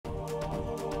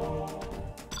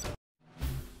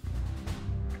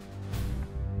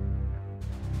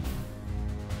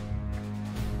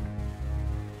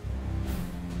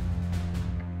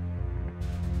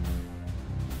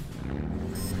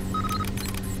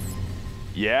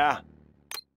Yeah?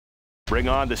 Bring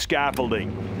on the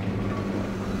scaffolding.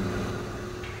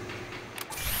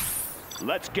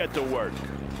 Let's get to work.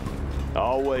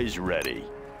 Always ready.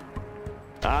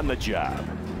 On the job.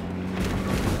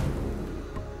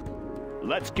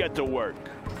 Let's get to work.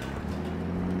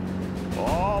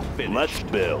 All finished. Let's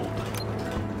build.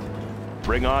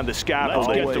 Bring on the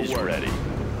scaffolding. Let's get to work. Ready.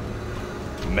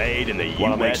 Made in the US.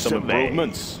 Want to make some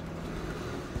improvements?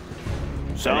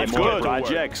 Sounds good.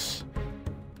 Projects.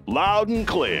 Loud and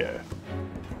clear.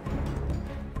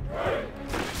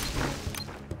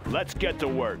 Let's get to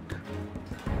work.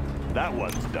 That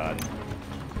one's done.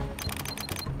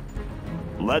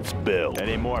 Let's build.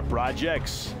 Any more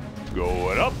projects?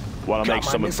 Going up. Want to make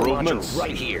some improvements?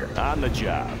 Right here. On the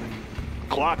job.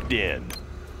 Clocked in.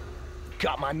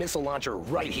 Got my missile launcher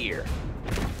right here.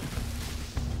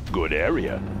 Good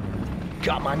area.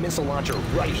 Got my missile launcher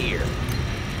right here.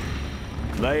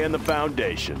 Laying the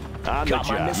foundation. On the job. Got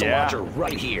my missile launcher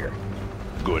right here.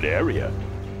 Good area.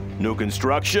 New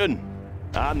construction.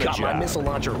 On the job. Got my missile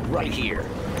launcher right here.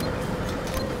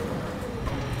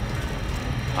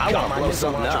 I want to blow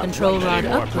something up. Control rod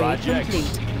upgrade complete.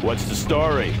 What's the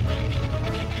story?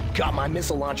 Got my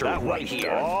missile launcher That right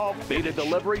here. All Need a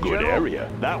delivery, Good General?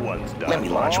 area. That one's done. Let me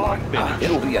launch All one. finished.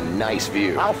 It'll be a nice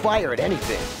view. I'll fire at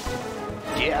anything.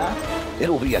 Yeah?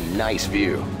 It'll be a nice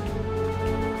view.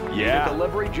 Yeah.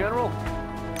 Delivery, General?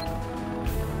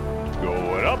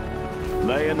 Going up.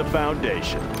 Laying the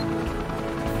foundation.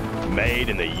 Made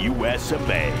in the US of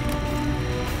A.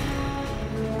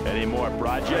 Any more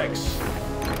projects?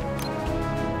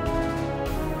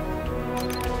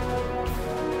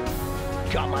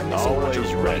 Got my missile launcher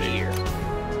Always right ready. here.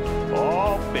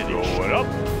 All finished. Going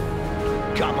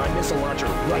up. Got my missile launcher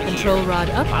right Control here. rod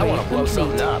I want upgrade to blow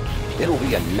something complete. up. It'll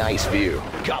be a nice view.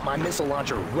 Got my missile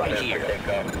launcher right here.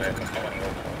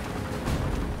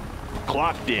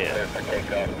 Clocked in.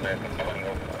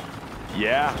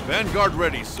 Yeah. Vanguard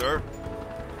ready, sir.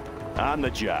 On the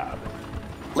job.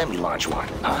 Let me launch one.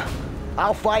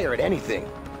 I'll fire at anything.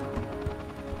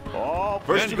 All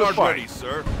first to the Vanguard fight. ready,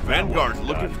 sir. Vanguard one's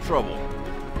looking done. for trouble.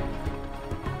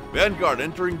 Vanguard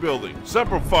entering building.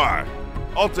 Semper fire.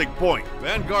 I'll take point.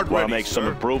 Vanguard Want ready, to make some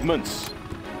sir. improvements?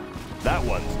 That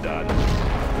one's done.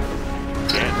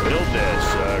 Can't build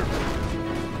this, sir.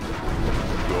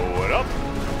 Going up.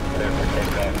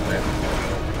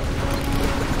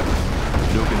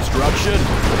 New construction.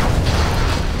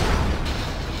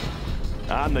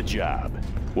 On the job.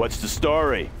 What's the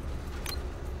story?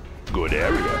 Good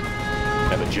area.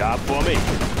 Have a job for me?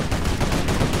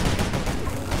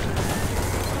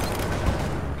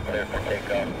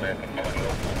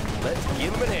 Let's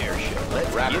give him an air show. Let's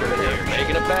Raptor give him an here, air show.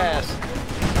 making a pass.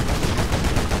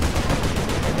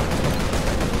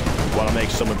 Want to make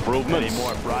some improvements? Any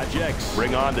more projects?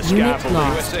 Bring on the Unit scaffolding.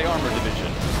 lost. USA Armor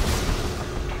Division.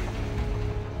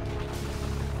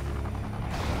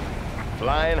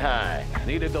 Flying high.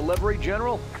 Need a delivery,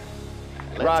 General?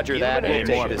 Roger give that. him an We'll air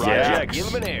take show. this projects. out. Give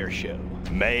him an air show.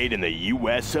 Made in the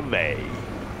US of A.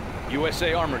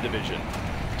 USA Armor Division.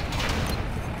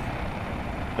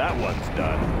 That one's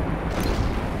done.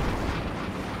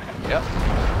 Yep.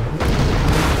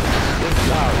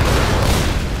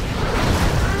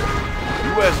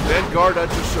 U.S. Vanguard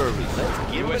at your service.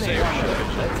 Give him an air show.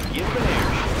 Let's give him an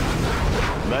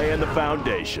air show. Laying the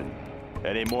foundation.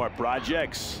 Any more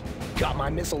projects? Got my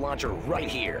missile launcher right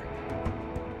here.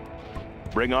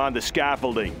 Bring on the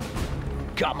scaffolding.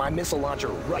 Got my missile launcher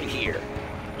right here.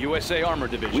 USA Armor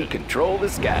Division. We control the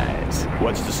skies.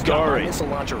 What's the Got my story? missile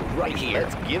launcher right here.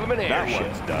 Let's give him an air That show.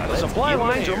 one's done. The supply give him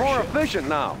an lines are air more show. efficient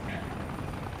now.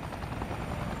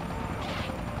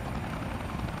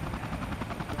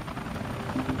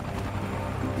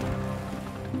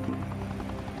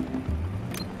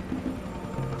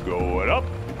 Going up.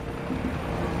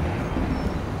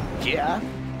 Yeah?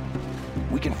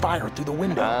 We can fire through the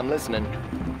window. I'm listening.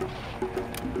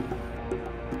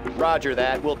 Roger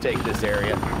that. We'll take this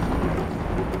area.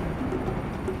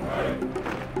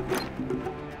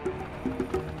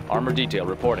 Armor detail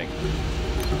reporting.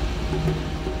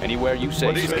 Anywhere you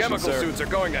say, These mission, chemical sir. suits are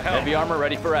going to hell. Heavy armor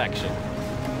ready for action.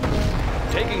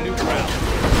 Taking new ground.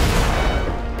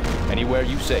 Anywhere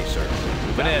you say, sir.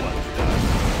 Moving in.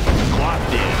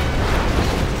 Clocked in.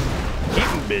 Keep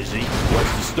 'em busy.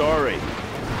 What's the story?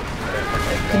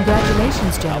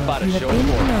 Congratulations, How General. about a You have show been of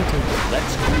force? promoted.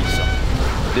 Let's grease them.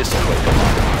 This'll wake them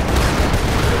up.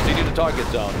 Proceed to the target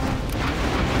zone.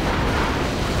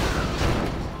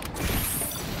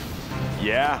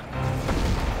 Yeah?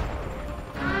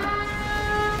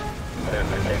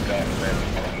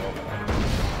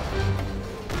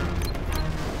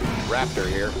 Raptor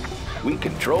here. We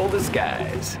control the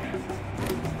skies.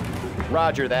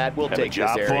 Roger that. We'll Have a take this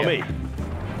job area. for me.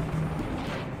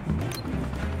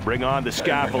 Bring on the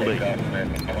scaffolding.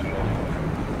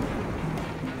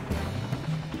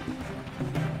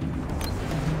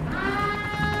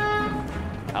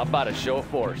 How about a show of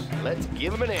force? Let's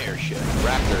give him an air show.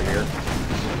 Raptor here.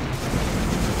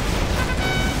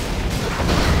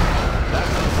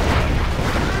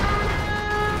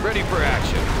 Ready for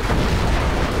action.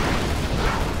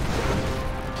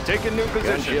 Taking new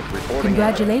position. Gunship reporting.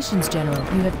 Congratulations, General.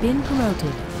 You have been promoted.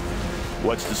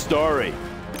 What's the story?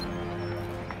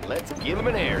 Let's give him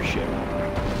an air show.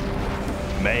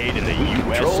 Made in the We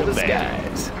U.S. control of the A.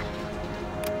 skies.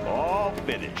 All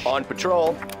finished. On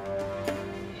patrol.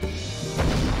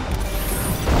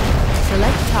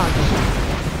 Select target.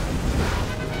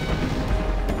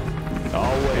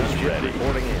 Always ready.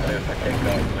 Reporting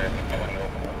in.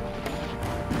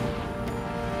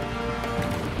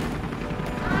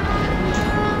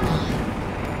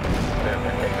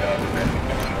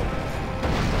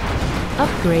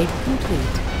 Upgrade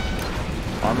complete.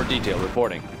 Armor detail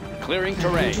reporting. Clearing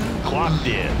terrain. Clocked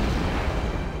in.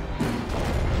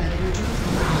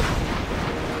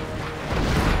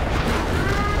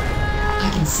 I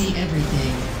can see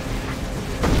everything.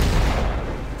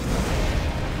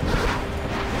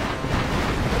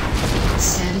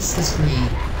 Status is green.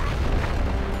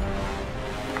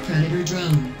 Predator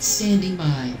drone standing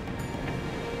by.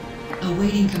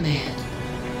 Awaiting command.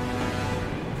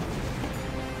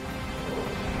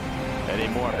 Any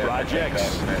more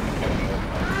projects?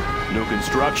 New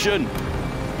construction?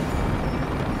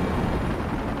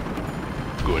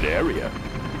 Good area.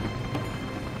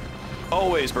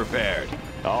 Always prepared.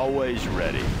 Always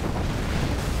ready.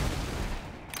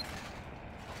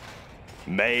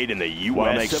 Made in the U.S.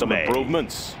 Wanna make some of A.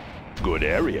 improvements? Good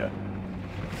area.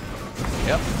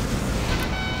 Yep.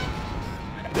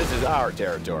 This is our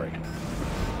territory.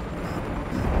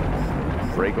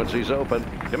 Frequency's open.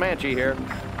 Comanche here.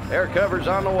 Air cover's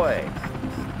on the way.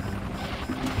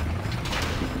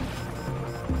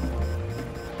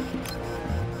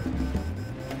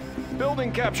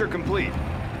 Building capture complete.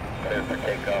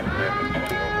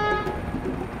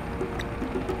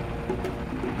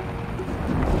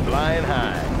 Flying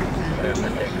high.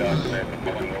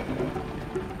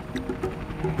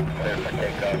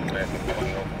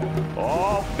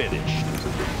 All finished.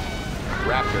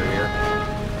 Raptor here.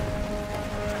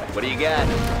 What do you got?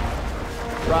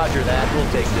 Roger that. We'll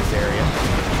take this area.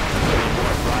 Any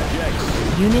more projects?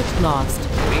 Unit lost.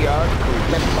 We are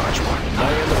Marchmark.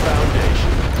 Laying the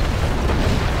foundation.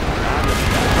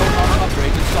 Armor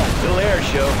upgrades installed. Little air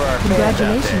show for our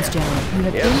Congratulations, fans out General. You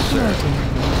have Yes, been sir. promoted.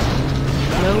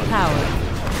 Low power. there.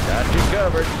 Got you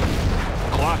covered.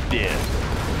 Clocked in.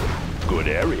 Good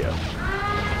area.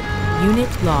 Unit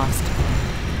lost.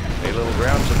 A little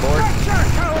ground support.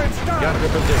 Got the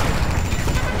position.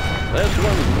 This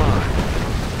one's mine.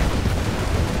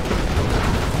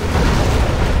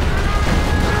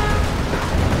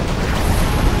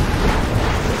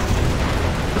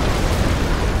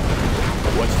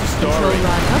 What's the Control story?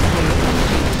 rod upgrade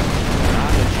complete.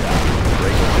 On the job.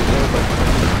 Frequency's open.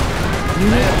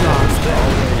 Unit lost.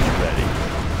 Always ready.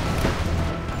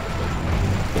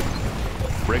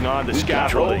 Bring on the We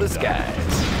control scaffolding. the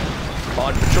skies.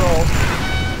 On patrol.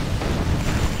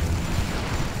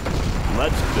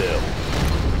 Let's build.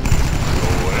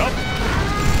 Going up.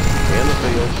 In the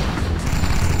field.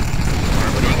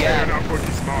 What do you got?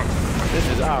 This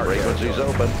is our frequency's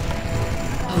open.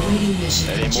 Awaiting mission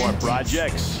Any more objectives.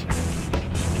 projects?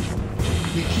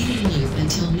 Repeating loop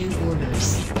until new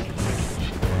orders.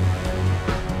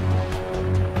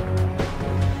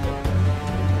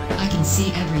 I can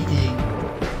see everything.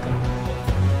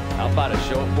 How about a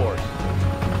show of force?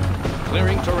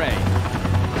 Clearing terrain.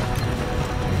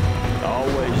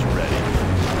 Always ready.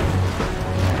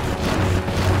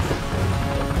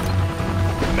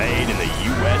 Made in the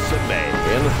U.S. of A.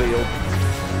 In the field.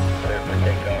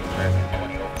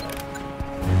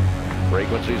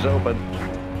 Frequency's open.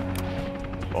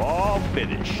 All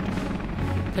finished.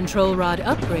 Control rod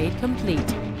upgrade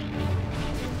complete.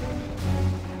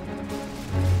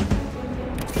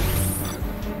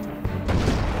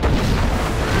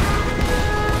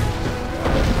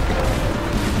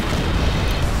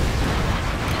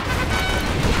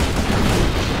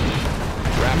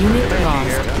 Unit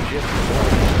lost.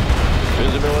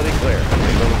 Visibility clear. A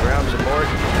little ground support.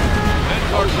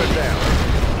 Headquarters down.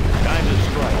 Time to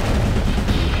strike.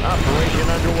 Operation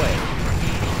underway.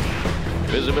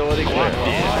 Visibility clear.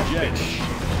 Projects.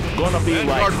 Gonna be like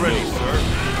Vanguard ready, new. sir.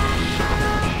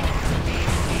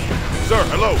 Sir,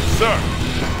 hello, sir.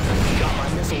 Got my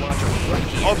missile launcher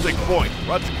I'll take point.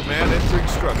 Roger, command, entering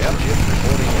structure. Gunship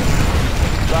reporting in.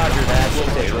 Roger that.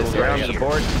 We'll take this ground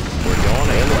support. We're going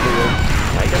in the field.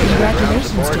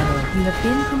 Congratulations, General. You have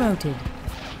been promoted.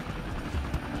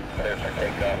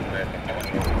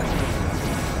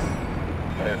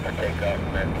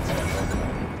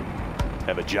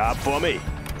 Have a job for me?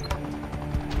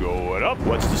 Going up.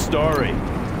 What's the story?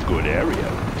 Good area.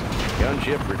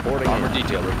 Gunship reporting in. Armor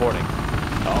detail reporting.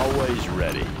 Always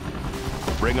ready.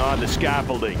 Bring on the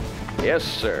scaffolding. Yes,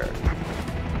 sir.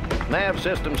 Nav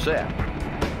system set.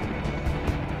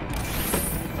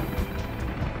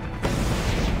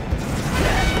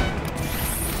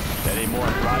 Any more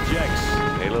projects?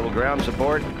 A little ground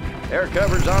support. Air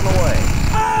cover's on the way.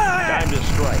 Time to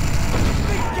strike.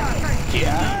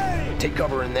 Yeah. Take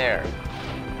cover in there.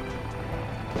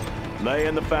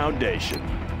 Laying the foundation.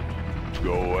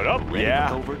 Going up. Yeah.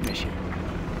 Covert mission.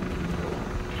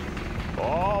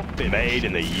 All made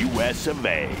in the U.S. of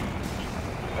A.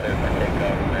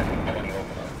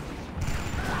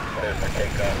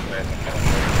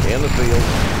 In the field.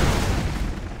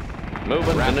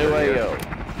 Moving to new AO.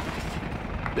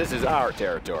 This is our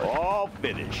territory. All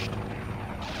finished.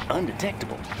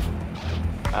 Undetectable.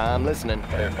 I'm listening.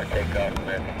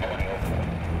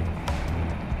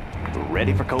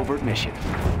 Ready for covert mission.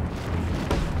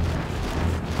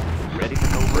 Ready for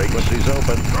covert Frequencies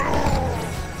open.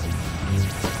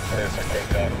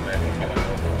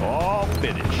 All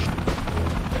finished.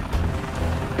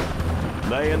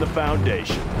 Laying the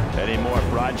foundation. Any more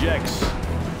projects?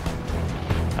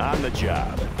 On the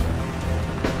job.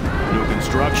 New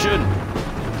construction?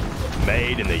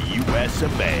 Made in the U.S.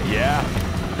 of A. Yeah?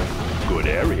 Good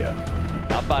area.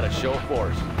 How about a show of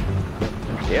force?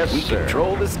 Yes, We sir.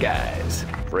 control the skies.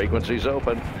 Frequencies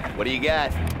open. What do you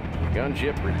got?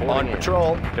 Gunship reporting On in.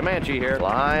 patrol. Comanche here.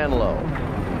 Flying low.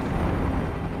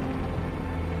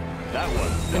 That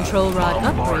one's done. Control rod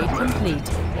upgrade complete.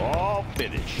 All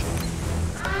finished.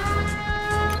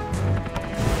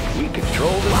 We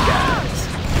control the skies.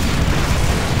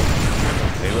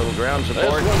 A little ground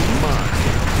support.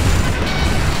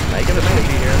 Making a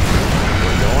Comanche here.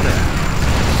 We're going in.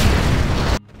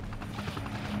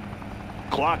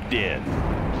 Clocked in.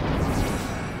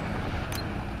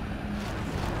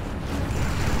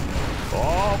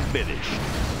 All finished.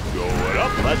 Going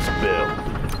up. Let's build.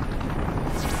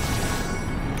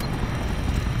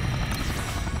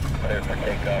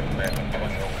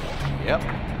 Yep.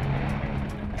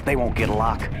 They won't get a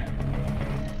lock.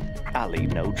 I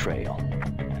leave no trail.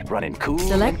 Running cool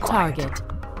Select and quiet. target.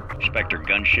 Spectre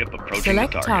gunship approaching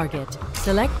Select the target. target.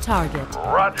 Select target.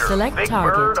 Roger. Select Big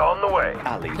target. Bird on the way.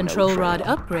 I leave Control no trail. rod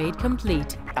upgrade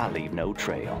complete. I leave no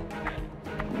trail.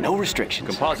 No restrictions.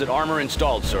 Composite armor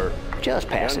installed, sir. Just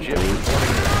passing Gunship through. reporting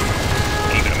in.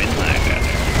 Keeping them in line, guys.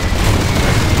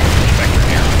 Spectre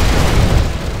here.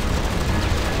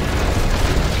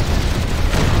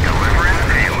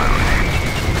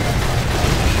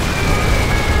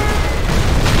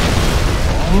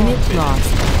 Unit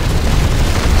lost.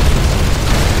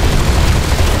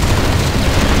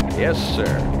 Yes,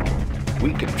 sir.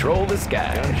 We control the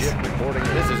skies. Gunship reporting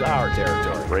in. This is our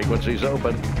territory. Frequencies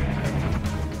open.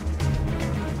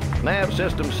 Nav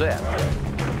system set.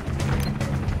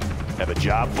 Have a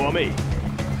job for me?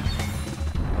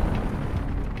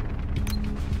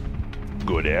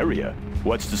 Good area.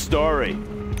 What's the story?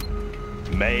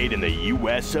 Made in the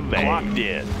U.S. of A. Clocked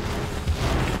in.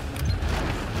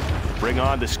 Bring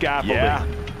on the scaffolding. Yeah.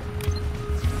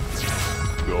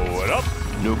 Going up.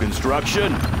 New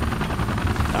construction.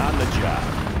 On the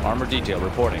job. Armor detail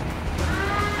reporting.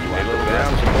 A little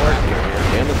ground support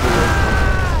in the field.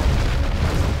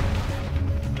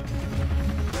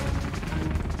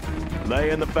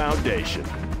 Laying the foundation.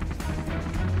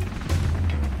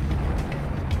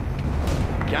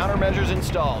 Countermeasures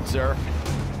installed, sir.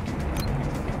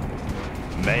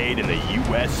 Made in the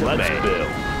U.S. of A. Let's build.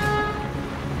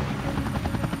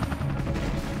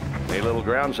 A little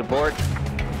ground support.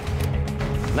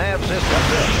 Nav system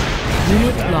set.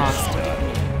 Unit lost.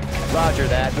 Roger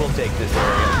that. We'll take this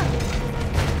area.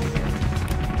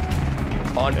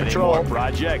 On Any patrol. more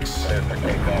projects? That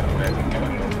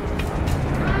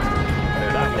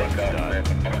one's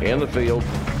done. In the field.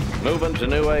 Moving to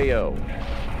new AO.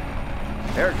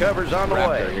 Air cover's on the Raptor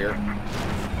way. here.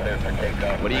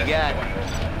 What do you got?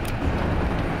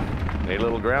 A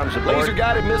little ground support.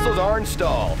 Laser-guided missiles are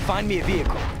installed. Find me a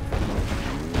vehicle.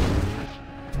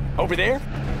 Over there?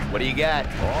 What do you got?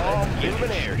 All Give him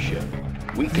an airship.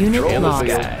 We Unit control the lost.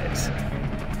 skies.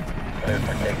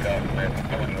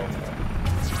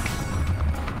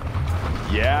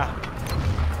 Yeah.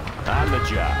 On the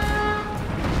job.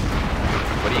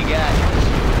 What do you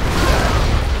got?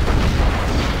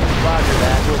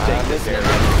 take this area.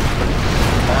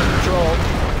 On patrol.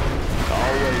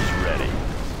 Always ready.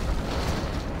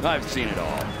 I've seen it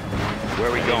all.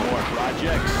 Where we going? More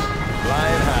projects?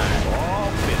 Flying high.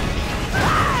 All finished.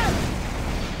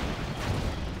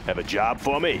 Have a job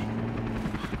for me?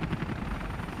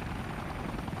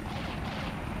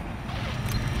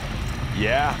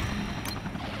 Yeah.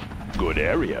 Good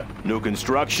area. New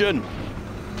construction.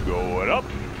 Going up.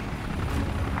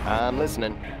 I'm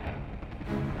listening.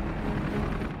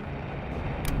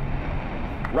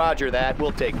 Roger that.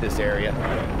 We'll take this area.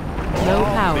 Low All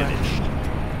power. finished.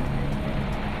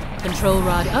 Control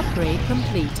rod upgrade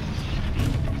complete.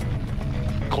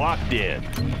 Clocked in.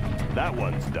 That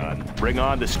one's done. Bring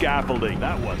on the scaffolding.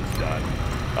 That one's done.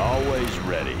 Always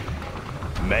ready.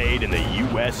 Made in the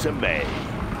US of A.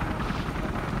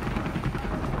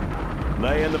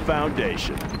 Laying the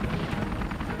foundation.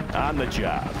 On the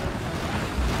job.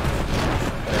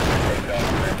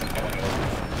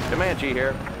 Comanche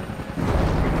here.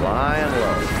 Flying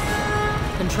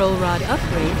low. Control rod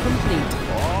upgrade complete.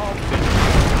 All finished.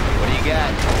 What do you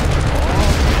got?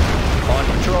 On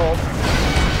patrol.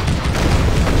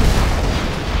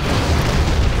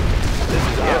 This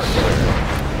is Yes, ours. sir.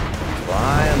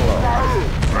 Flying low.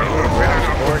 Ground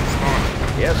support.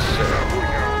 Yes, sir.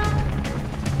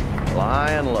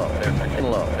 Flying low. And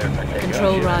low.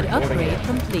 Control rod upgrade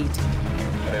complete.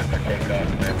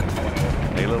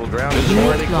 A little ground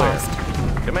support. Unit lost.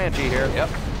 Comanche here. Yep.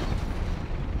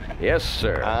 Yes,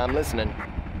 sir. I'm listening.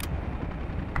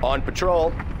 On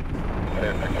patrol.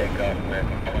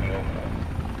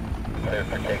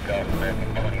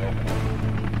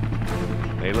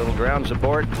 A little ground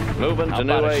support. Moving to How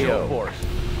new about a show AO. force?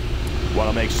 Want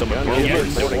to make some Gunship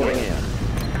improvements? reporting in.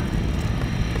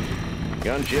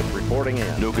 Gunship reporting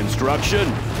in. New construction.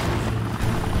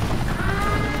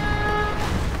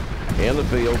 In the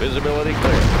field. Visibility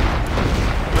clear.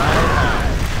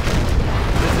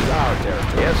 This is our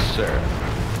territory. Yes, sir.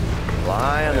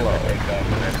 Flying low.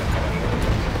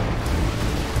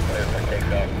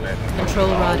 Control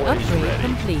rod Always upgrade ready.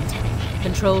 complete.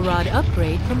 Control rod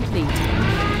upgrade complete.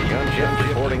 Gunship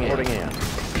reporting in.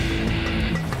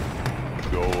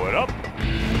 Going up.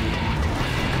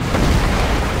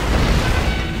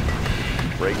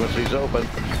 Frequencies open.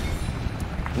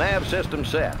 Nav system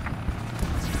set.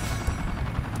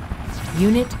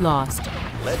 Unit lost.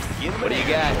 Let's get what do you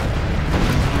got?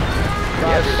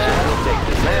 Yes, sir. We'll take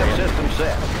this nav system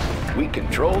set. We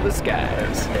control the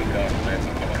skies.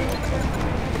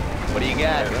 What do you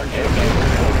got?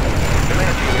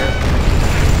 Comanche here.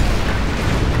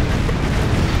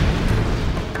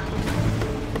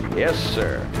 Yes,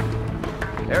 sir.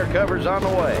 Air cover's on the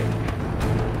way.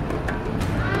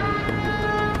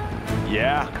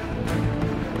 Yeah.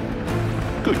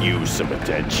 Could use some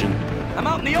attention. I'm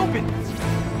out in the open.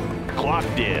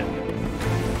 Clocked in.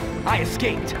 I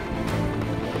escaped.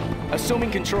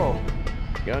 Assuming control.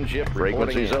 Gunship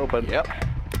frequencies open. Yep.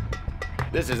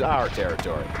 This is our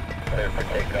territory.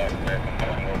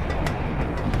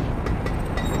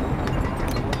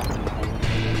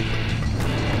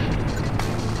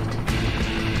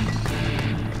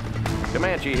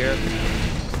 Comanche here.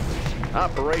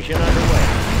 Operation underway.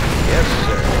 Yes,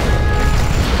 sir.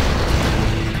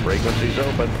 Frequencies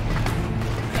open.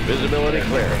 Visibility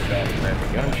clear.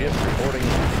 Gunship reporting in.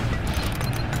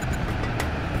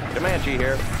 Comanche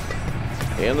here.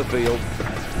 In the field.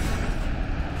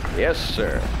 Yes,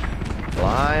 sir.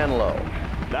 Flying low.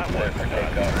 That one's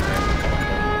done.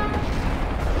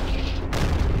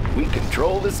 We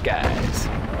control the skies.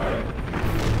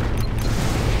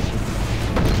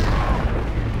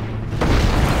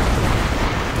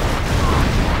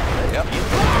 Yep.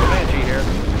 Comanche here.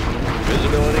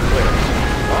 Visibility clear.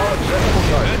 All acceptable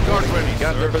targets. Vanguard ready,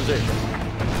 Got sir. their position.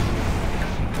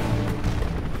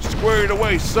 Squared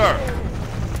away, sir.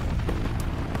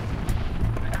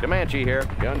 Comanche here.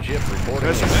 Gunship reporting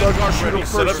There's in. a Vanguard shooter ready.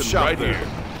 Set up person shop right there. here.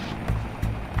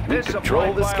 We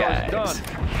control the skies.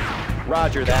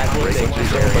 Roger that.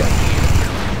 Frequencies Area.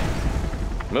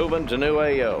 Moving to new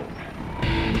AO.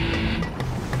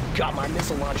 Got my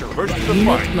missile launcher. First to the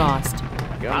Unit fight. lost.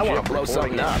 I want to blow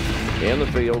something up. In the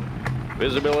field.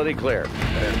 Visibility clear.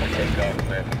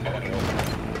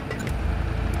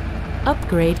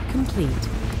 Upgrade complete.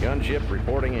 Gunship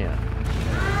reporting in.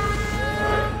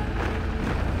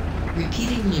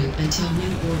 Repeating loop until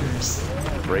new orders.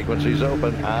 Frequencies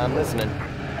open. I'm listening.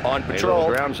 On Patrol. patrol.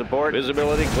 Ground support.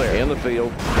 Visibility clear. In the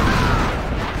field.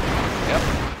 Yep.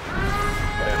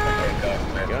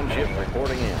 Gunship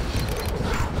reporting in.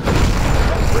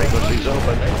 Frequencies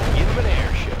open. Give him an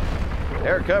air show.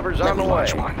 Air cover's on the way.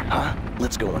 Huh?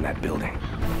 Let's go in that building.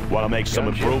 Want to make some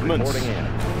Gunship improvements? reporting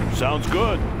in. Sounds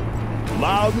good.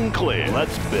 Loud and clear.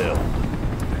 Let's build.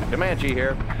 Comanche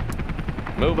here.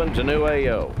 Moving to new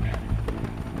AO.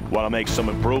 Want to make some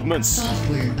improvements?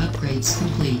 Software upgrades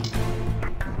complete.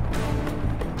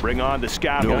 Bring on the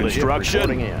scaffold Gunship instruction.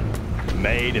 reporting in.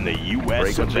 Made in the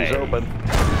U.S. of Frequencies A. open.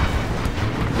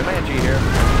 Comanche here.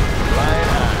 Flying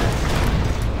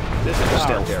high. This is our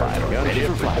Stealth territory. fighter, ready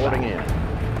Gunship for flyby. reporting in.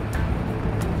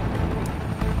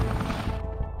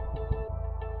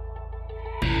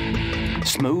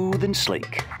 Smooth and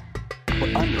sleek.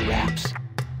 We're under wraps.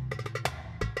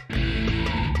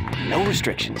 No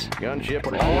restrictions. Gunship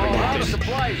We're reporting all in. out of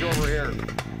supplies over here.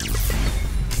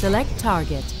 Select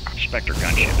target. Spectre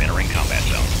gunship entering combat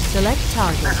zone. Select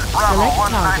target. This is Bravo Select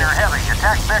 1 Niner target. Heavy.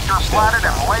 Attack vector spotted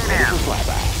and laid Ready in. for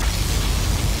flyby.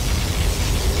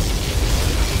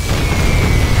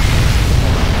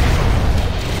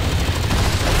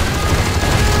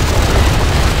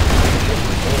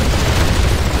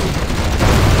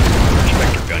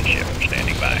 Spectre gunship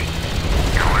standing by.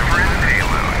 Delivering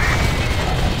payload.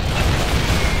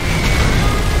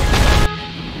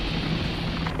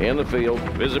 In the field.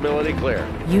 Visibility clear.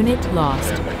 Unit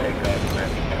lost.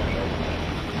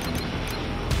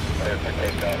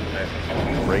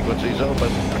 Frequencies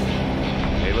open.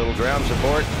 A little ground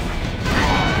support.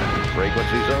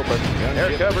 Frequencies open.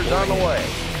 Air cover's on the way.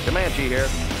 Comanche here.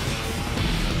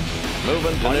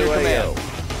 Moving to On new your command. AO.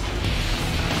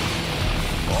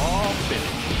 All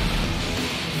finished.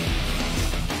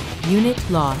 Unit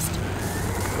lost.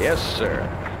 Yes, sir.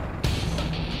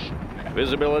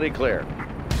 Visibility clear.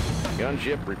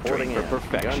 Gunship reporting Trained in. for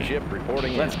perfection. Gunship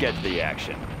reporting Let's in. get to the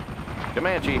action.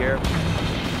 Comanche here.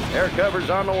 Air cover's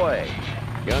on the way.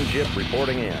 Gunship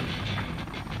reporting in.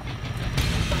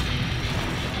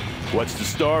 What's the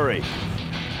story?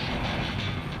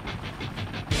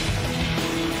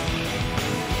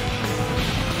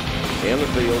 In the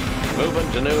field.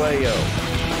 Moving to new AO.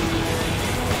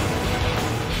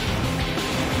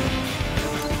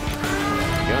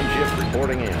 Gunship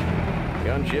reporting in.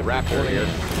 Gunship reporting in.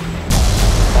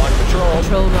 On patrol.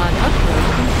 Control rod upgrade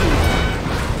complete.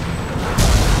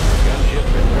 Gunship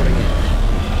reporting in.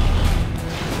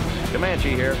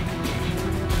 Comanche here.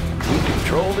 We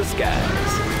control the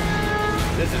skies.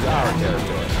 This is our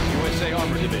territory. USA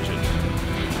Armor Division.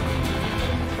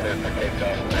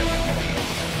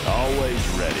 Always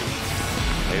ready.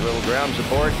 A little ground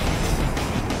support.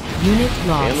 Unit In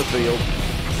the lost. field.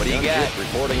 What do you Gunship got?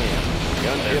 reporting in.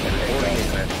 Gunship reporting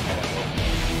in.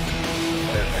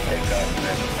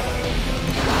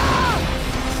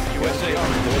 USA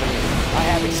Armor Division. I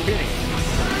have experience.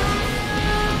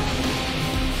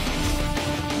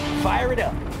 Fire it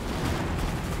up.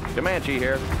 Comanche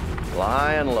here.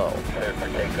 Flying low.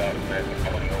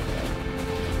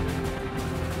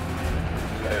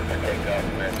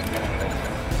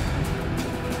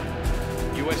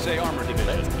 USA Armor Division.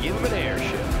 Let's give him an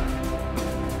airship.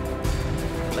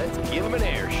 Let's give him an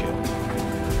airship.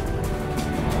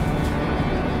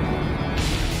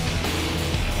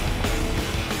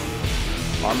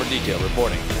 Armor detail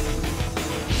reporting.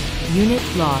 Unit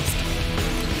lost.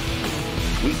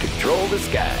 We control the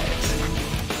skies.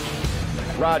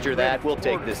 Roger that. We'll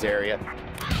take this area.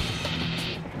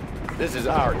 This is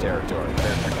our territory.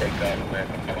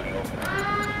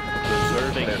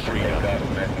 Preserving freedom.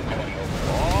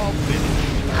 All finished.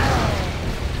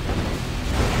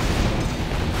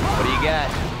 What do you got?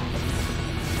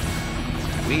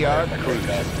 We are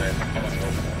cruising.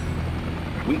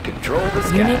 We control the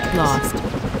skies. Unit lost.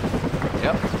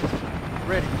 Yep.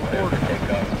 Ready for order.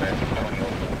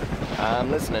 I'm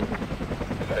listening.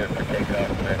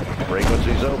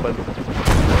 Frequencies open.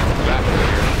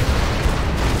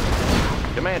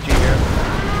 Comanche here.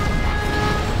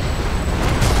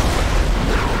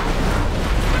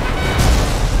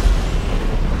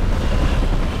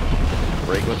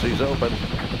 Frequencies open.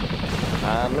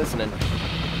 I'm listening.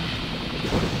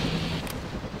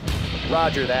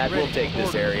 Roger that. We'll take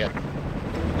this area.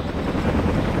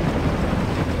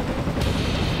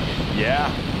 Yeah.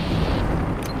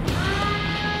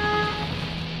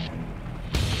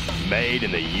 Made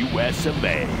in the U.S. of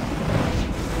A.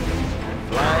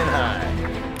 Flying high.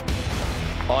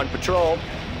 On patrol.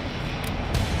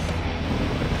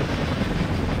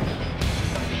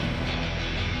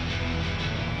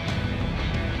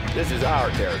 This is our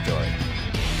territory.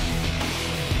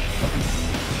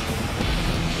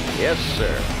 Yes,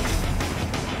 sir.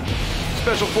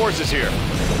 Special Forces here.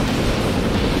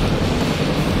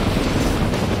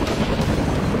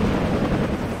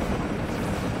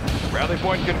 Rally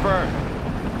point confirmed.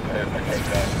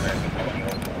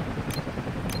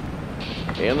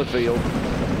 In the field.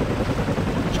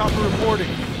 Chopper reporting.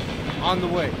 On the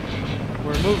way.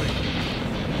 We're moving.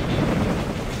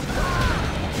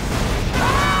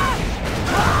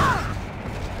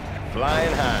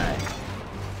 Flying high.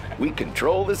 We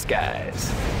control the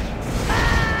skies.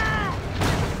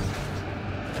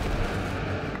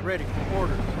 Ready for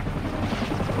orders.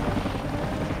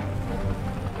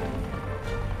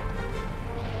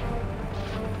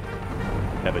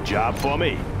 Have a job for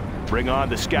me? Bring on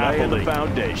the scaffolding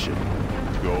foundation.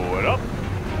 Going up.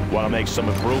 Want to make some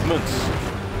improvements?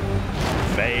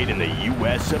 Made in the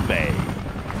U.S. of A.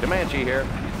 Comanche here.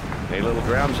 Need a little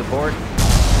ground support?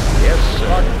 Yes, sir.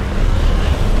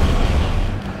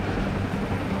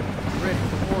 Ready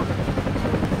for order.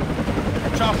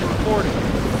 Chopper reporting.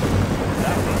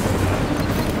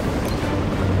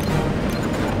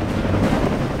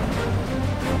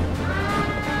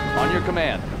 On your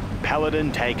command.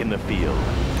 Paladin taking the field.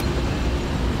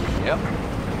 Yep.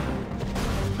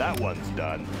 That one's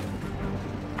done.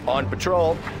 On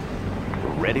patrol. We're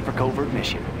ready for covert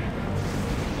mission.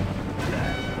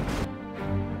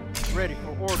 Ready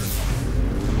for order.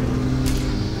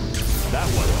 That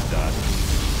one's done.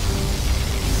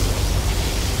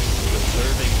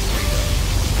 Preserving freedom.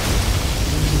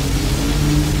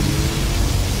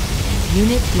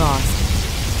 Unit lost.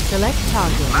 Select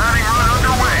target. Bounty run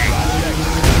underway.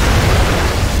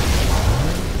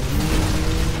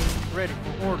 Ready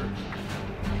for orders.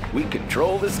 We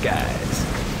control the skies.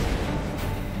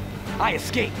 I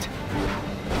escaped.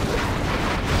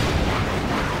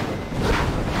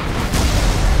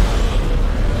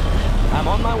 I'm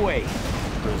on my way.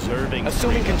 Preserving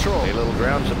Assuming freedom. control. Need a little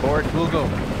ground support? We'll go.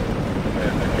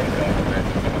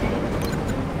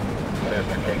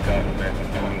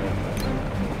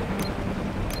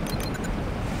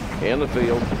 In the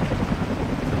field.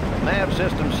 Nav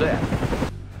system set.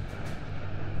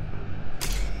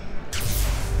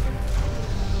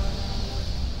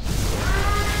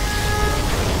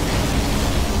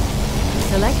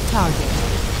 Select target.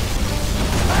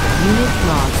 Unit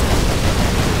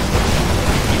lost.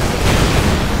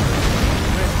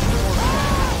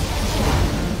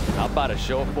 How about a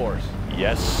show of force?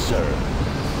 Yes, sir.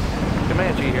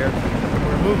 Comanche here.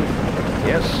 We're moving.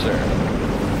 Yes, sir.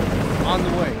 On the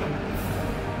way.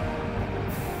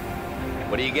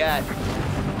 What do you got?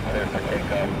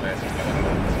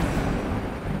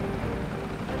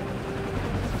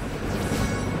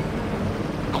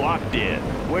 Clocked in.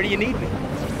 Where do you need me?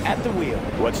 At the wheel.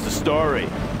 What's the story?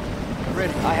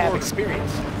 Ready for I have order.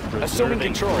 experience. Preserving Assuming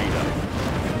control.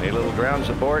 freedom. Need a little ground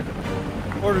support?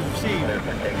 Orders received.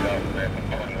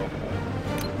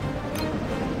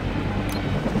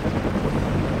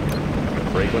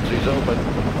 Frequencies open.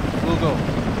 We'll go.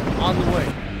 On the way.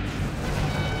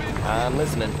 I'm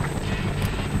listening.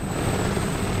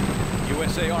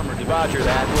 USA Armored Division. Roger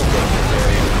that. We'll take this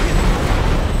area.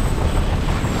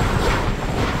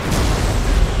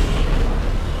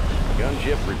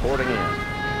 Gunship reporting in.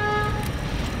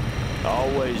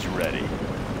 Always ready.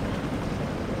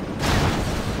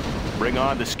 Bring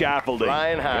on the scaffolding.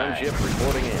 Flying high. Gunship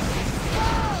reporting in.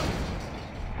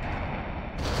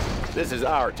 This is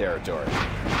our territory.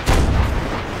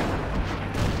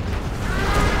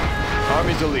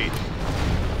 Army's elite.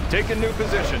 Take a new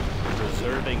position.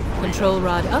 Preserving freedom. Control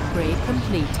rod upgrade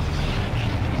complete.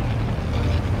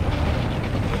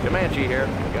 Comanche here.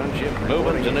 Gunship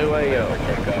Moving to new AO.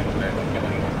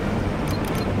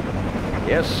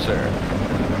 Yes, sir.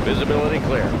 Visibility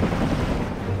clear.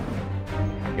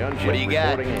 Gunship What do you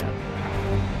got? reporting in.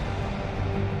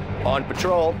 On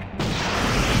patrol.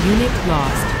 Unit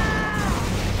lost.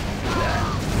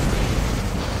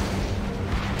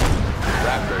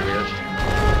 Raptor here.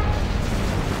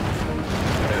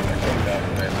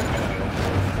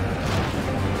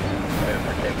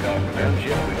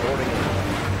 Gunship reporting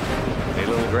in. Need a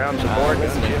little ground support?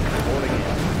 listening. Gunship reporting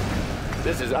in.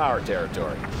 This is our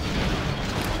territory.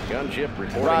 Gunship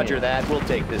reporting Roger in. that. We'll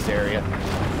take this area.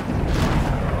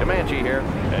 Comanche here.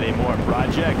 Any more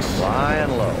projects?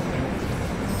 Flying low.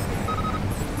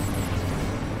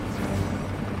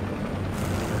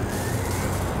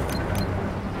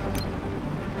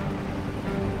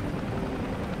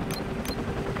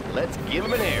 Let's give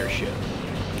him an airship.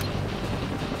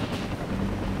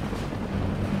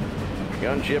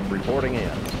 Gunship reporting in.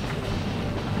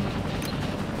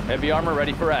 Heavy armor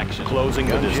ready for action. Closing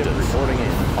the Gunship distance. reporting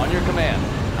in. On your command.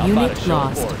 How Unit about a show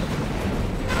of lost.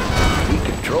 force?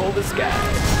 We control the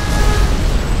skies.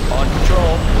 On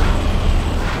patrol.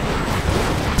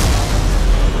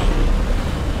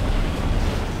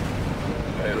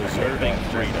 Preserving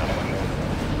freedom.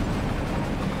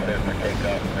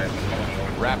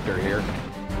 Raptor here.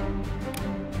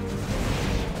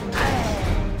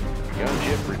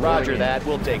 Gunship Roger that.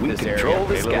 We'll take this area. Control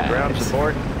the little ground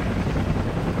support.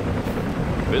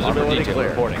 Visibility clear.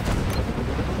 Reporting.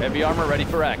 Heavy armor ready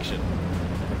for action.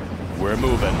 We're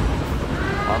moving.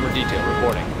 Armor detail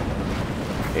reporting.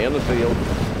 In the field.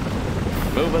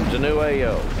 Moving to new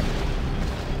AO.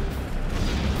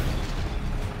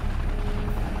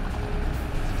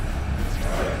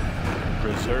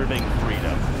 Preserving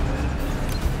freedom.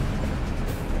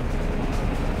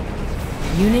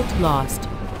 Unit lost.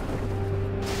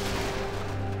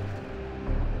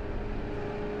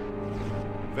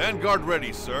 Vanguard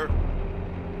ready, sir.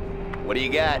 What do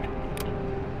you got?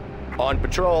 On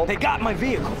patrol. They got my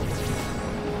vehicle.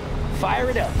 Fire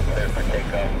it up.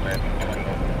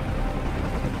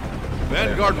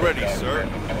 Vanguard ready, sir.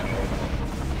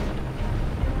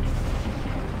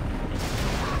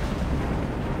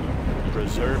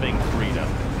 Preserving freedom.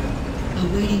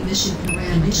 Awaiting mission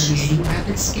parameters. Initiating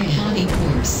rapid scan. Plotting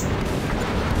course.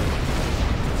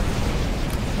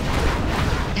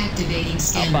 Activating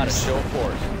How about a scanners. show of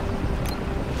force?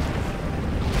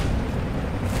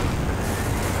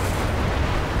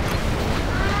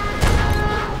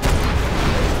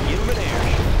 Give them an air.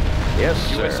 Yes,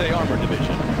 sir. USA Armor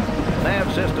Division.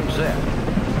 Nav system set.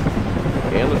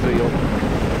 In the field.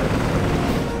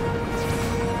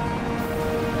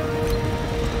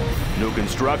 New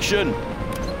construction.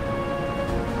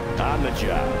 On the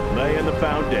job. Laying the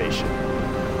foundation.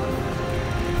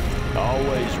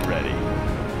 Always ready.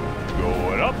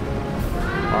 Going up.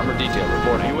 Armor detail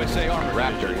reporting. USA Armor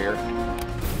Raptor here.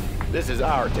 This is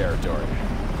our territory.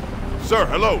 Sir,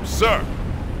 hello, sir.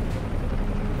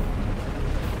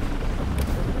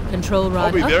 Control rod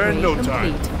I'll be there in no upgrade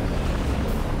time. complete.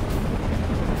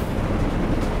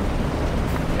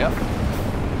 Yep.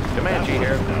 Comanche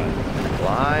here.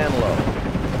 Flying low.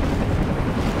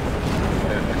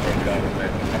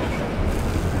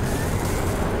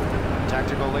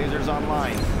 Tactical lasers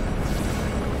online.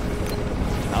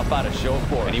 How about a show of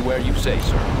force? Anywhere you say,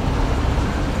 sir.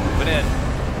 Moving in.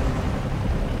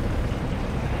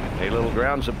 A little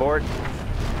ground support.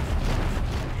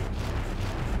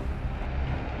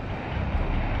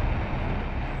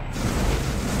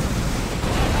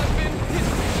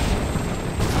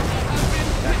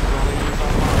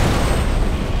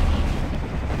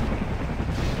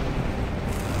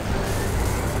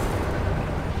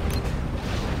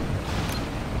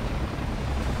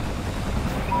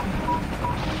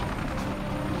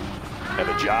 Have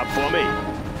a job for me.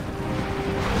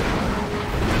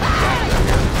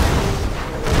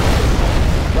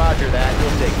 Roger that.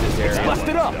 We'll take this area.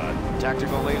 Busted up.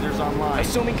 Tactical lasers online.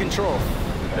 Assuming control.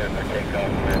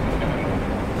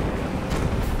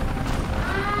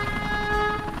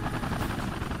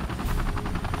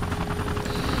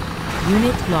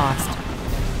 Unit lost.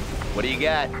 What do you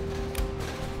got?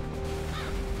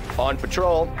 On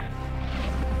patrol.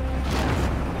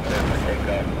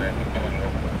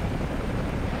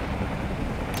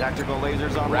 Tactical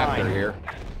lasers online. Raptor here.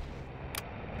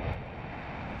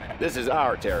 This is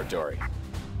our territory.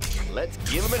 Let's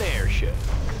give them an airship.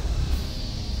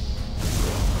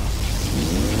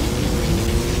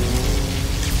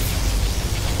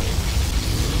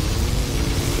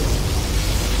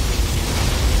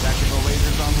 Tactical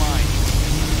lasers online.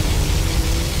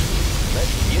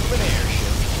 Let's give them an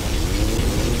airship.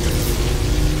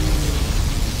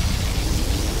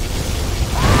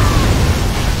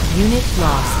 Unit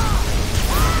lost.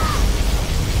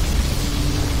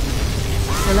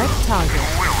 Select target.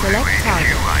 Select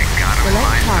target.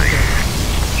 Select target.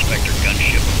 Spectre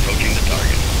gunship approaching the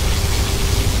target.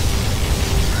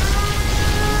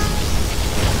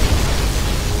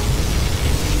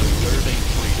 Preserving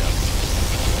freedom.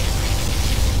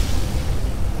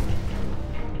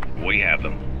 We have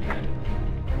them.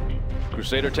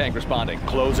 Crusader tank responding.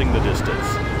 Closing the distance.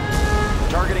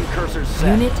 Targeting cursors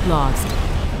set. Unit lost.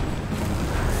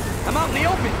 I'm out in the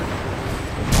open.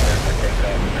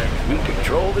 We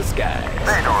control the skies.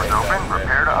 Bay doors open.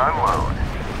 Prepare to unload.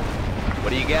 What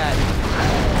do you got?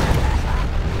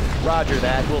 Roger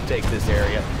that. We'll take this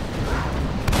area.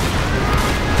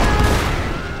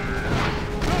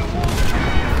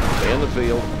 In the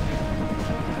field.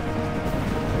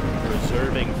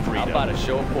 Preserving How freedom. about a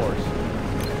show of force?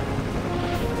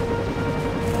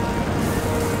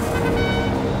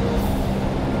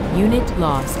 Unit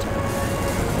lost.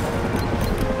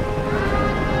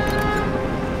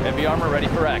 Heavy armor ready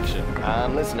for action.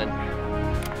 I'm listening.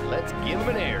 Let's give them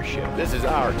an airship. This is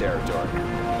our territory.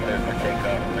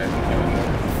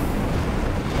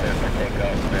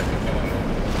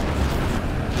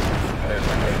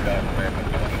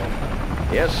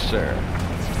 Yes, sir.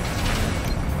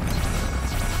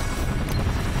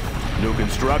 New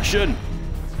construction.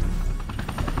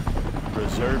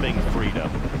 Preserving freedom.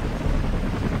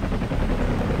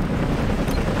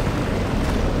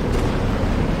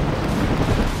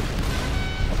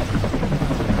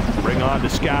 Bring on the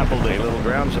scaffolding. A little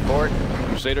ground support.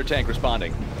 Crusader tank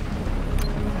responding.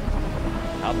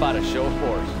 How about a show of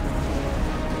force?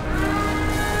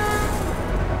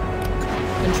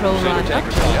 Control rod tank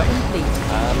upgrade responding. complete.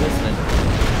 I'm listening.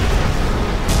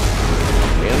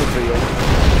 In the field.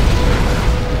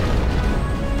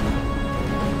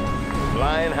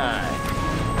 Flying high.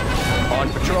 On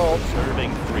patrol.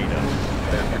 Preserving freedom.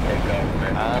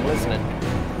 I'm listening.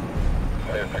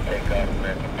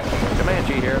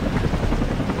 Comanche here.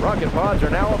 Rocket pods are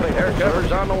now available. Air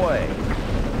cover's on the way.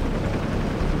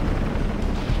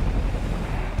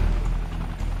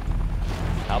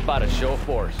 How about a show of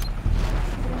force?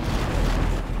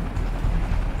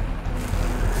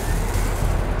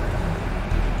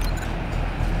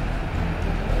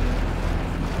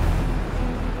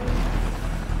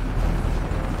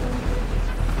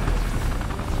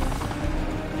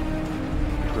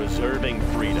 Preserving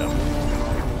freedom.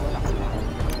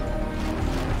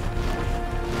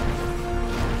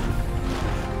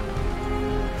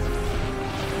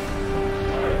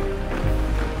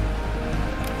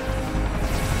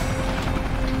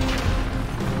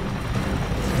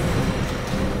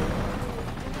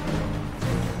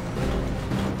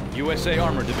 USA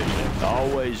Armor Division.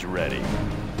 Always ready.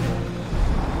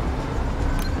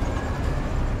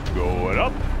 Going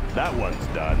up. That one's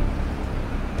done.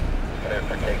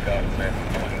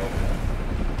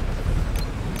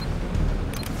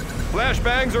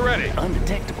 Flashbangs are ready.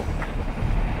 Undetectable.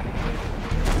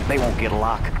 They won't get a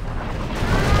lock.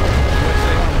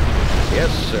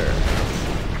 Yes, sir.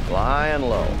 Flying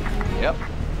low. Yep.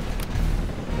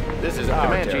 This is our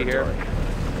Comanche territory. here.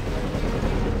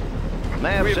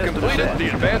 Nav We have system completed set. the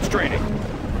advanced training.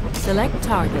 Select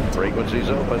target. Frequencies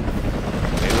open.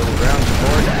 A little ground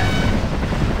support.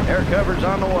 Air cover's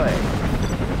on the way.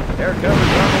 Air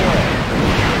cover's on the way.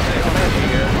 Comanche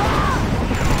here.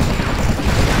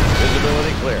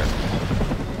 Visibility clear.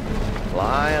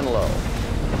 Flying low.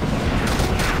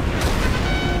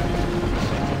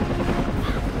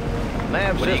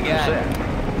 Nav What do you system got?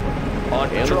 set. On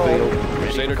In the patrol. field.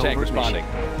 Crusader tank Covert responding.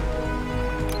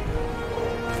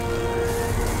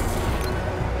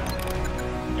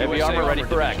 Heavy USA armor ready Armor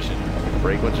for Division. action.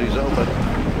 Frequencies open.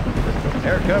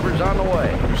 Air cover's on the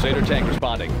way. Crusader tank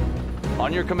responding.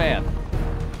 On your command.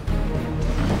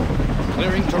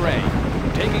 Clearing terrain.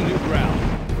 Taking new ground.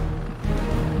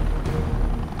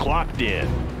 Clocked in.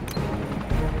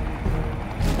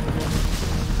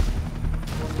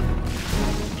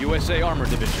 USA Armor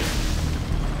Division.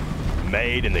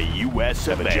 Made in the US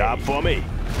of A. A. Job for me.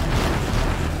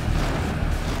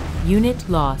 Unit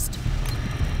lost.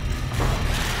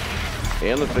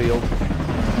 In the field.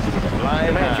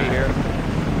 Flying Comanche high. here.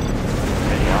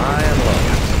 Flying low.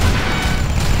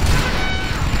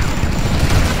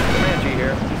 Comanche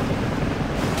here.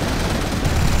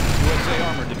 USA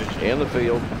Armor Division. In the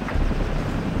field.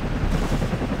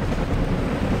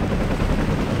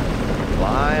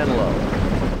 Flying low.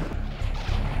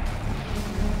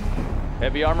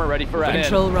 Heavy armor ready for action.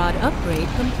 Control rod upgrade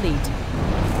complete.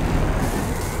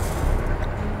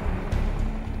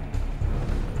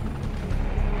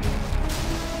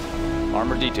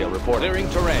 Armor detail report. Clearing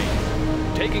terrain.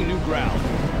 Taking new ground.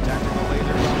 Tactical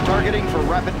lasers. Targeting for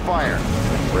rapid fire.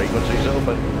 Frequencies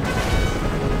open.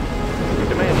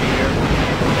 Comanche here.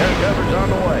 Air cover's on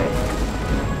the way.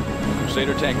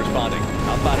 Crusader tank responding.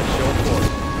 How about a show of force?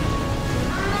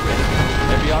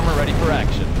 Heavy armor ready for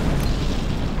action.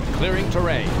 Clearing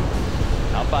terrain.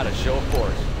 How about a show of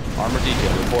force? Armor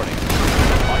detail reporting.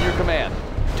 On your command.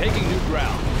 Taking new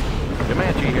ground.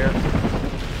 Comanche here.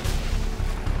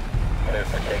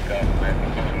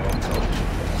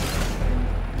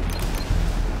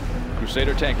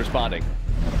 Crusader tank responding.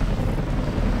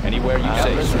 Anywhere you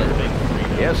say, listening.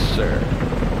 sir. Yes, sir.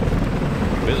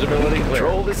 Visibility clear.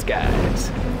 Control the skies.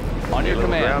 On your Little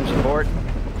ground command. support.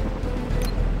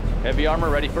 Heavy armor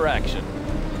ready for action.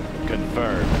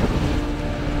 Confirmed.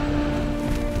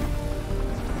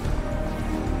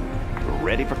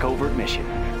 Ready for covert mission.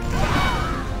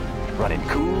 Running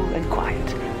cool and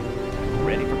quiet.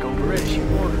 Ready for covert mission.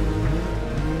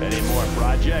 Any more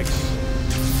projects?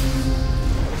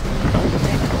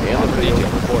 In the Armor field.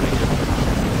 detail reporting.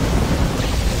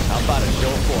 How about a show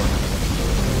of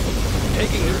force?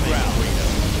 Taking new ground.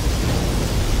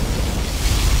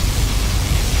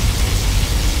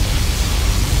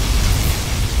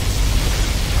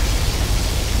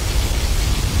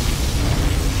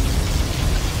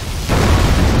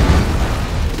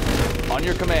 On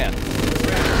your command.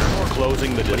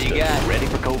 Closing the distance. you got? Ready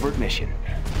for covert mission.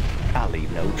 I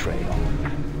leave no trail.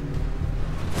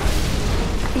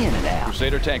 In and out.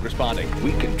 Crusader tank responding.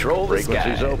 We control the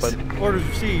Frequencies skies. open. Orders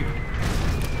received.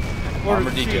 Orders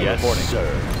Armor detail received. Yes, reporting. sir.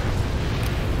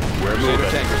 We're Crusader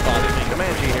moving. tank responding.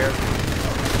 Comanche here.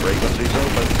 Frequencies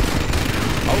open.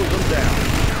 Hose them down.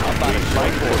 How about a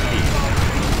Fight show for force? peace.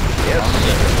 Yes, Armor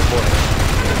sir. detail reporting.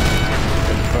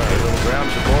 A Confirmed. little ground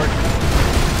support.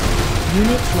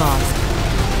 Unit lost.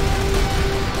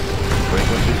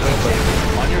 Frequencies open.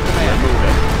 On your We're command.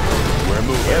 moving. We're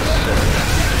moving. Yes, sir.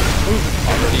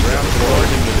 Armor detail Ground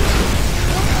reporting.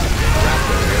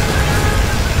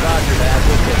 Roger that.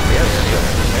 We'll take Yes, sir.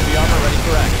 heavy armor ready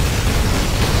for action.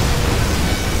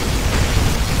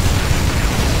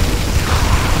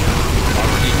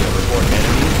 Armor detail reporting.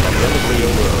 Enemies relatively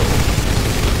low.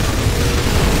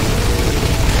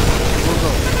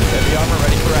 Heavy armor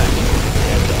ready for action.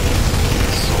 Hands up.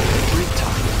 Soldier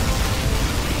time.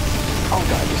 I'll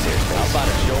guide this How airspace. about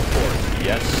a show force?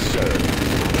 Yes, sir.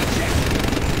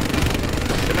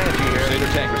 Comanche here. Crusader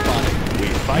tank responding. We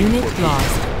fight Unit for peace.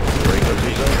 lost.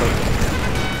 Frequencies open.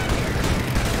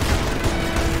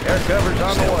 Air cover's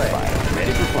on the way. Fire.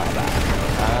 Ready for flyby.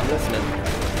 I'm listening.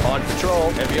 On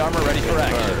patrol. Heavy armor ready for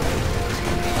action.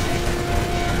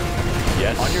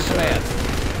 Yes, On your sir. command.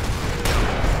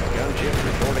 Gunship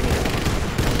reporting in.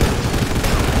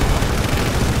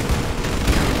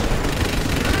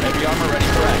 Heavy armor ready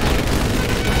for action.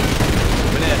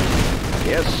 Moving in.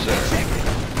 Yes, sir.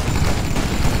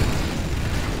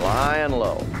 Flying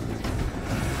low.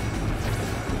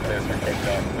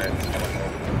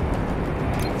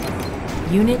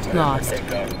 Unit lost.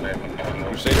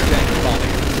 Crusader tank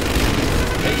responding.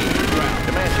 Taking the ground.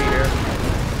 Comanche here.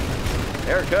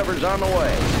 Air cover's on the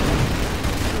way.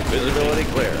 Visibility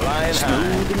clear. Flying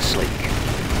high. Smooth and sleek.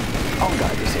 I'll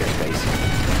guide this airspace.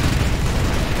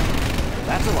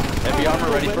 That's a lot. Heavy armor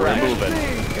ready for We're action. moving.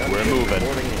 We're moving.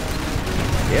 Reporting in.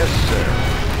 Yes, sir.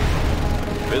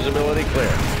 Visibility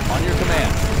clear. On your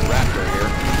command. Raptor here.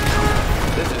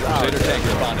 This is Crusader tank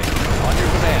responding. On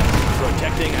your command.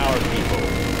 Protecting our people.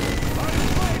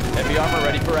 Heavy armor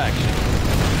ready for action.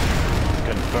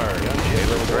 Confirmed. A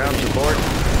little ground support.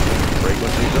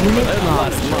 Frequencies open. Unit There's a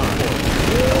lot of lost. show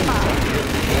force.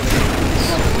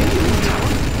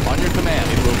 On your command.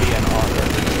 It will be an honor.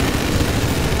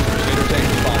 Crusader tank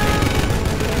responding.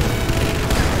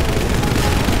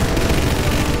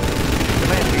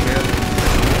 Comanche here.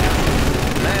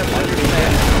 Nav On your system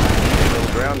command. A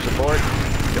little ground support.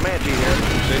 Comanche here.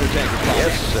 Crusader tank responding.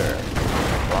 Yes, sir.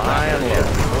 Flying low.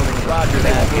 Roger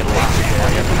that.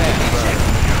 On your command.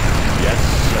 Yes,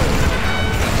 sir.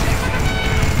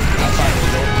 How about a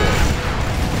show force?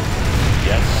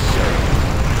 Yes, sir.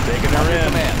 Taking On her your in.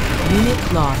 command. Unit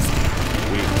lost.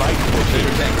 We fight for Crusader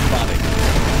peace. tank responding.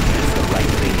 It's the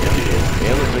right thing to do.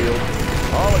 In the field.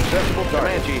 All accessible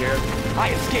targets. Comanche here.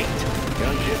 I escaped.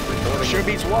 Gunship reporting. Sure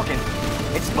beats walking.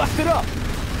 It's busted up.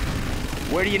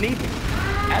 Where do you need me?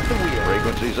 At the wheel.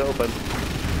 Frequencies open.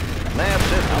 Nav How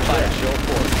system about a set. show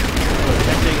force?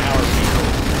 Protecting our people.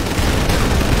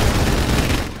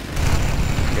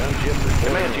 Gunship reporting.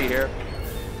 Comanche here.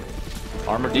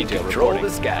 Armor detail Control reporting. the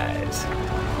skies.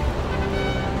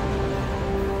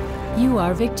 You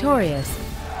are victorious.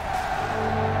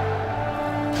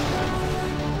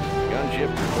 Gunship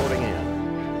reporting in.